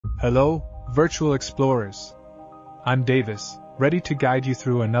Hello, virtual explorers. I'm Davis, ready to guide you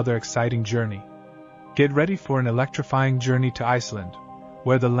through another exciting journey. Get ready for an electrifying journey to Iceland,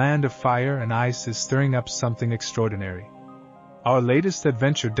 where the land of fire and ice is stirring up something extraordinary. Our latest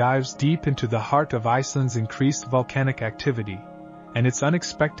adventure dives deep into the heart of Iceland's increased volcanic activity and its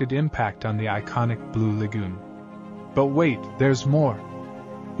unexpected impact on the iconic Blue Lagoon. But wait, there's more.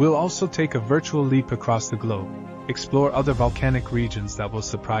 We'll also take a virtual leap across the globe, explore other volcanic regions that will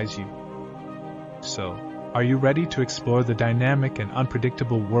surprise you. So, are you ready to explore the dynamic and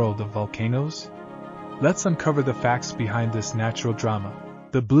unpredictable world of volcanoes? Let's uncover the facts behind this natural drama.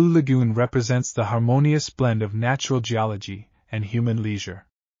 The Blue Lagoon represents the harmonious blend of natural geology and human leisure.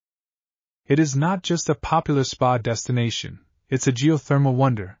 It is not just a popular spa destination, it's a geothermal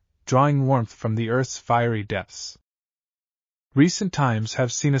wonder, drawing warmth from the Earth's fiery depths. Recent times have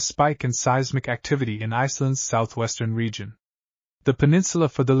seen a spike in seismic activity in Iceland's southwestern region. The peninsula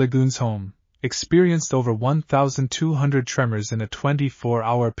for the lagoon's home experienced over 1,200 tremors in a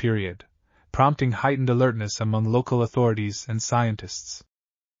 24-hour period, prompting heightened alertness among local authorities and scientists.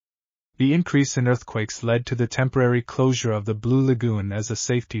 The increase in earthquakes led to the temporary closure of the Blue Lagoon as a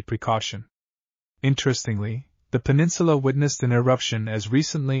safety precaution. Interestingly, the peninsula witnessed an eruption as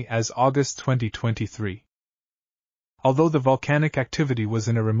recently as August 2023. Although the volcanic activity was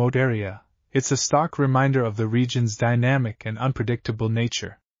in a remote area, it's a stark reminder of the region's dynamic and unpredictable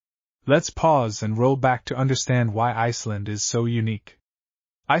nature. Let's pause and roll back to understand why Iceland is so unique.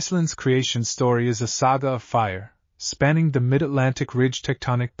 Iceland's creation story is a saga of fire, spanning the mid-Atlantic ridge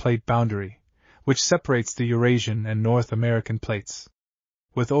tectonic plate boundary, which separates the Eurasian and North American plates.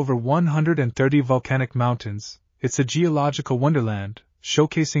 With over 130 volcanic mountains, it's a geological wonderland,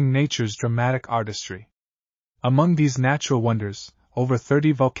 showcasing nature's dramatic artistry. Among these natural wonders, over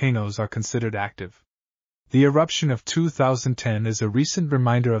 30 volcanoes are considered active. The eruption of 2010 is a recent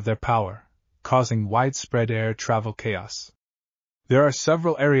reminder of their power, causing widespread air travel chaos. There are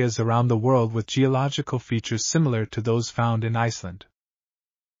several areas around the world with geological features similar to those found in Iceland.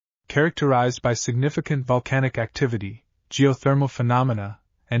 Characterized by significant volcanic activity, geothermal phenomena,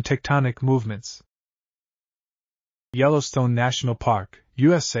 and tectonic movements. Yellowstone National Park,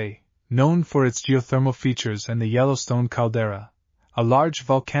 USA, known for its geothermal features and the Yellowstone caldera, a large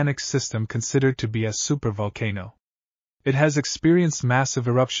volcanic system considered to be a supervolcano. It has experienced massive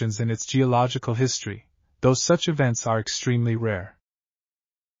eruptions in its geological history, though such events are extremely rare.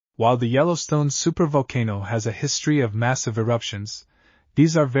 While the Yellowstone supervolcano has a history of massive eruptions,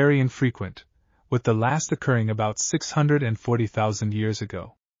 these are very infrequent, with the last occurring about 640,000 years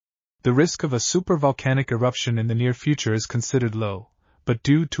ago. The risk of a supervolcanic eruption in the near future is considered low, but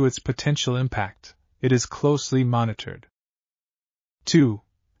due to its potential impact, it is closely monitored. 2.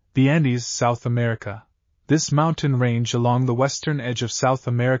 The Andes, South America. This mountain range along the western edge of South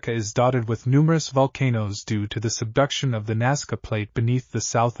America is dotted with numerous volcanoes due to the subduction of the Nazca Plate beneath the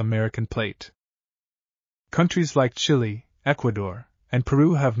South American plate. Countries like Chile, Ecuador, and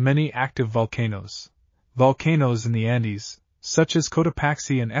Peru have many active volcanoes. Volcanoes in the Andes, such as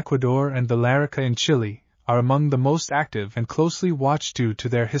Cotopaxi in Ecuador and Villarrica in Chile, are among the most active and closely watched due to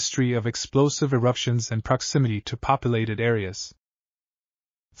their history of explosive eruptions and proximity to populated areas.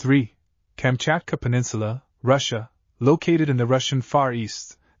 3. Kamchatka Peninsula, Russia. Located in the Russian Far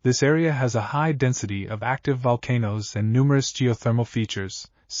East, this area has a high density of active volcanoes and numerous geothermal features,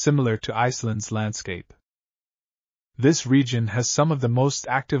 similar to Iceland's landscape. This region has some of the most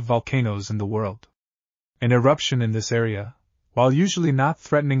active volcanoes in the world. An eruption in this area, while usually not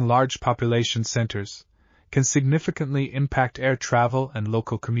threatening large population centers, can significantly impact air travel and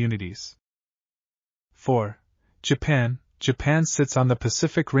local communities. 4. Japan. Japan sits on the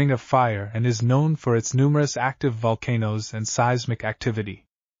Pacific Ring of Fire and is known for its numerous active volcanoes and seismic activity.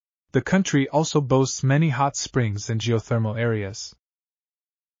 The country also boasts many hot springs and geothermal areas.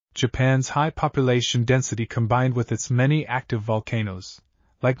 Japan's high population density combined with its many active volcanoes,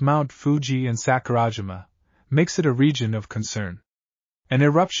 like Mount Fuji and Sakurajima, makes it a region of concern. An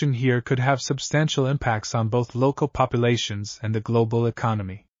eruption here could have substantial impacts on both local populations and the global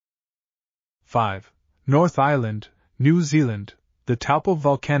economy. 5. North Island, New Zealand. The Taupo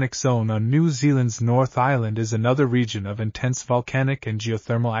volcanic zone on New Zealand's North Island is another region of intense volcanic and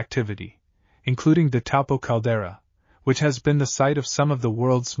geothermal activity, including the Taupo caldera, which has been the site of some of the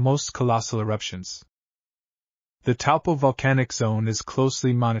world's most colossal eruptions. The Taupo volcanic zone is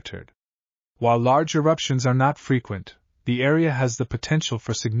closely monitored. While large eruptions are not frequent, the area has the potential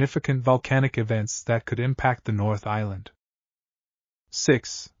for significant volcanic events that could impact the North Island.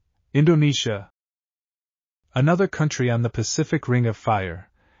 6. Indonesia. Another country on the Pacific Ring of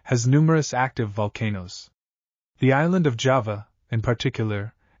Fire, has numerous active volcanoes. The island of Java, in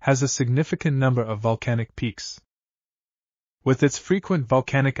particular, has a significant number of volcanic peaks. With its frequent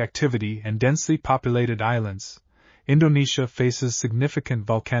volcanic activity and densely populated islands, Indonesia faces significant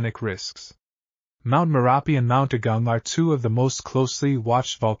volcanic risks. Mount Merapi and Mount Agung are two of the most closely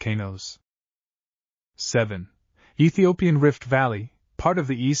watched volcanoes. 7. Ethiopian Rift Valley, part of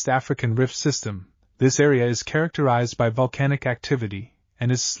the East African Rift System. This area is characterized by volcanic activity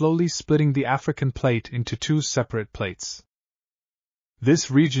and is slowly splitting the African plate into two separate plates.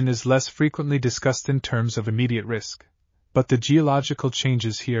 This region is less frequently discussed in terms of immediate risk, but the geological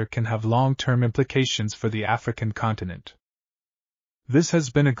changes here can have long-term implications for the African continent. This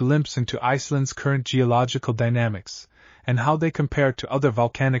has been a glimpse into Iceland's current geological dynamics and how they compare to other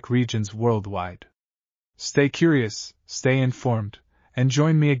volcanic regions worldwide. Stay curious, stay informed, and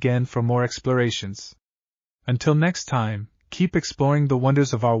join me again for more explorations. Until next time, keep exploring the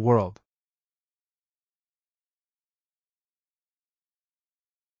wonders of our world.